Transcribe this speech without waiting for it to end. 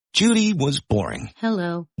Judy was boring.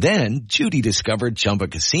 Hello. Then Judy discovered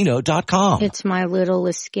ChumbaCasino.com. It's my little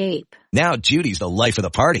escape. Now Judy's the life of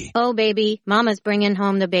the party. Oh, baby, mama's bringing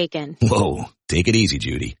home the bacon. Whoa, take it easy,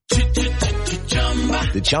 Judy.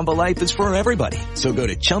 The Chumba life is for everybody. So go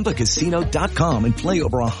to ChumbaCasino.com and play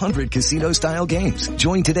over 100 casino-style games.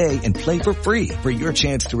 Join today and play for free for your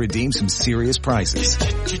chance to redeem some serious prizes.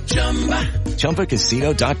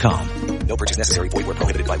 ChumbaCasino.com. No purchase necessary. Void where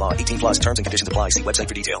prohibited by law. 18 plus terms and conditions apply. See website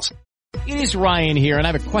for details. It is Ryan here, and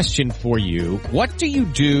I have a question for you. What do you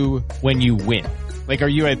do when you win? Like, are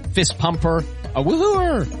you a fist pumper, a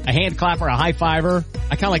woohooer, a hand clapper, a high fiver?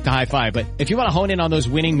 I kind of like the high five, but if you want to hone in on those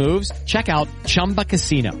winning moves, check out Chumba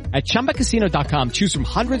Casino. At ChumbaCasino.com, choose from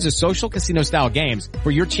hundreds of social casino style games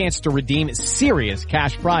for your chance to redeem serious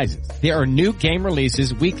cash prizes. There are new game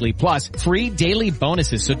releases weekly, plus free daily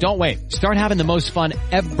bonuses. So don't wait. Start having the most fun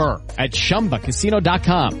ever at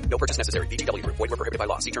ChumbaCasino.com. No purchase necessary. VGW. Void where prohibited by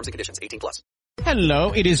law. See terms and conditions. 18 plus.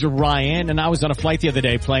 Hello, it is Ryan, and I was on a flight the other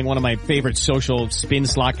day playing one of my favorite social spin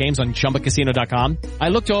slot games on ChumbaCasino.com. I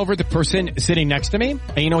looked over the person sitting next to me,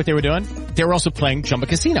 and you know what they were doing? They were also playing Chumba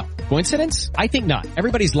Casino. Coincidence? I think not.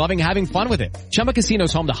 Everybody's loving having fun with it. Chumba Casino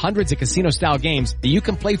is home to hundreds of casino-style games that you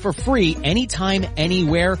can play for free anytime,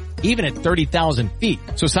 anywhere, even at 30,000 feet.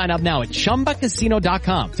 So sign up now at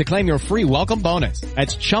ChumbaCasino.com to claim your free welcome bonus.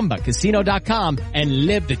 That's ChumbaCasino.com and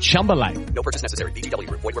live the Chumba life. No purchase necessary. VGW.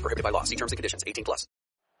 Void where prohibited by law. See terms and conditions. 18 plus.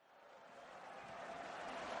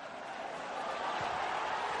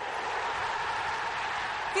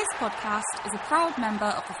 This podcast is a proud member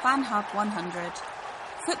of the FanHub 100.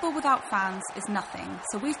 Football without fans is nothing,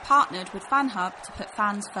 so we've partnered with FanHub to put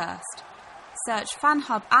fans first. Search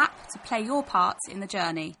FanHub app to play your part in the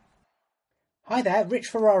journey. Hi there, Rich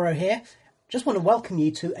Ferraro here. Just want to welcome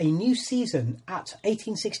you to a new season at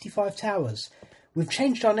 1865 Towers. We've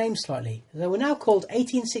changed our name slightly, so we're now called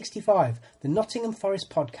 1865, the Nottingham Forest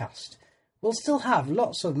Podcast. We'll still have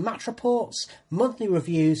lots of match reports, monthly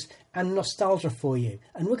reviews and nostalgia for you.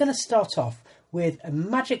 And we're going to start off with a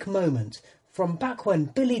magic moment from back when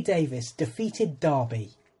Billy Davies defeated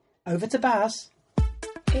Derby. Over to Baz.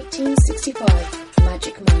 1865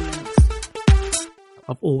 Magic Moments.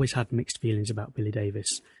 I've always had mixed feelings about Billy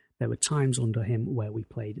Davies. There were times under him where we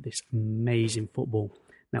played this amazing football.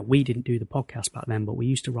 Now, we didn't do the podcast back then, but we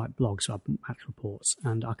used to write blogs, so match reports,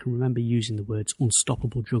 and I can remember using the words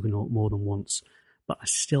unstoppable juggernaut more than once. But I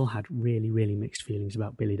still had really, really mixed feelings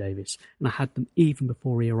about Billy Davies, and I had them even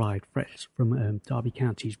before he arrived, fresh from Derby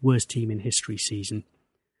County's worst team in history season.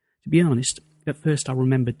 To be honest, at first I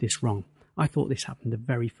remembered this wrong. I thought this happened the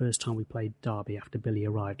very first time we played Derby after Billy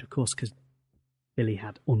arrived, of course, because Billy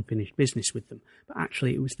had unfinished business with them, but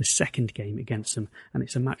actually it was the second game against them, and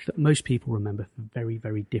it's a match that most people remember for very,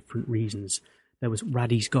 very different reasons. There was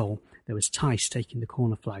Raddy's goal, there was Tice taking the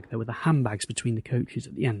corner flag, there were the handbags between the coaches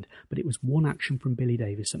at the end, but it was one action from Billy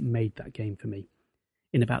Davies that made that game for me.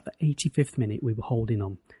 In about the 85th minute we were holding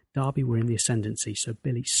on. Derby were in the ascendancy, so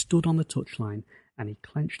Billy stood on the touchline and he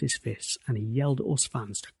clenched his fists and he yelled at us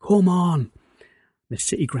fans to come on. The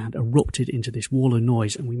City Ground erupted into this wall of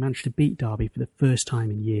noise and we managed to beat Derby for the first time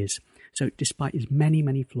in years. So despite his many,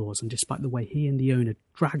 many flaws and despite the way he and the owner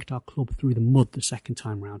dragged our club through the mud the second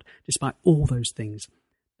time round, despite all those things,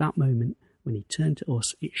 that moment when he turned to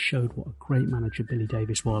us, it showed what a great manager Billy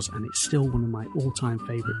Davies was, and it's still one of my all-time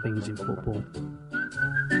favourite things in football.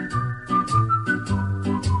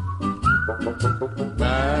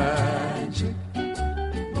 Magic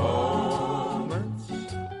moments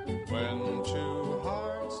when two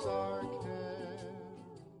hearts are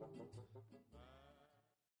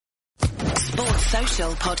kept. Sports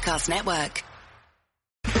Social Podcast Network.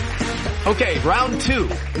 Okay, round two.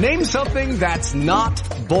 Name something that's not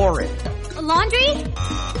boring. A laundry?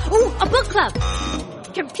 Ooh, a book club.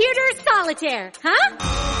 Computer solitaire, huh?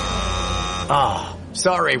 Ah,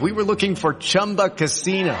 sorry, we were looking for Chumba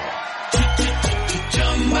Casino.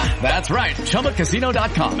 That's right,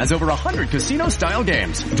 ChumbaCasino.com has over 100 casino-style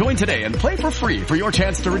games. Join today and play for free for your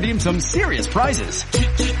chance to redeem some serious prizes.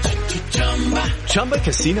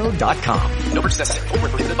 ChumbaCasino.com. No purchase necessary. Void where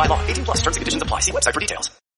prohibited by law. 18 plus terms and conditions apply. See website for details.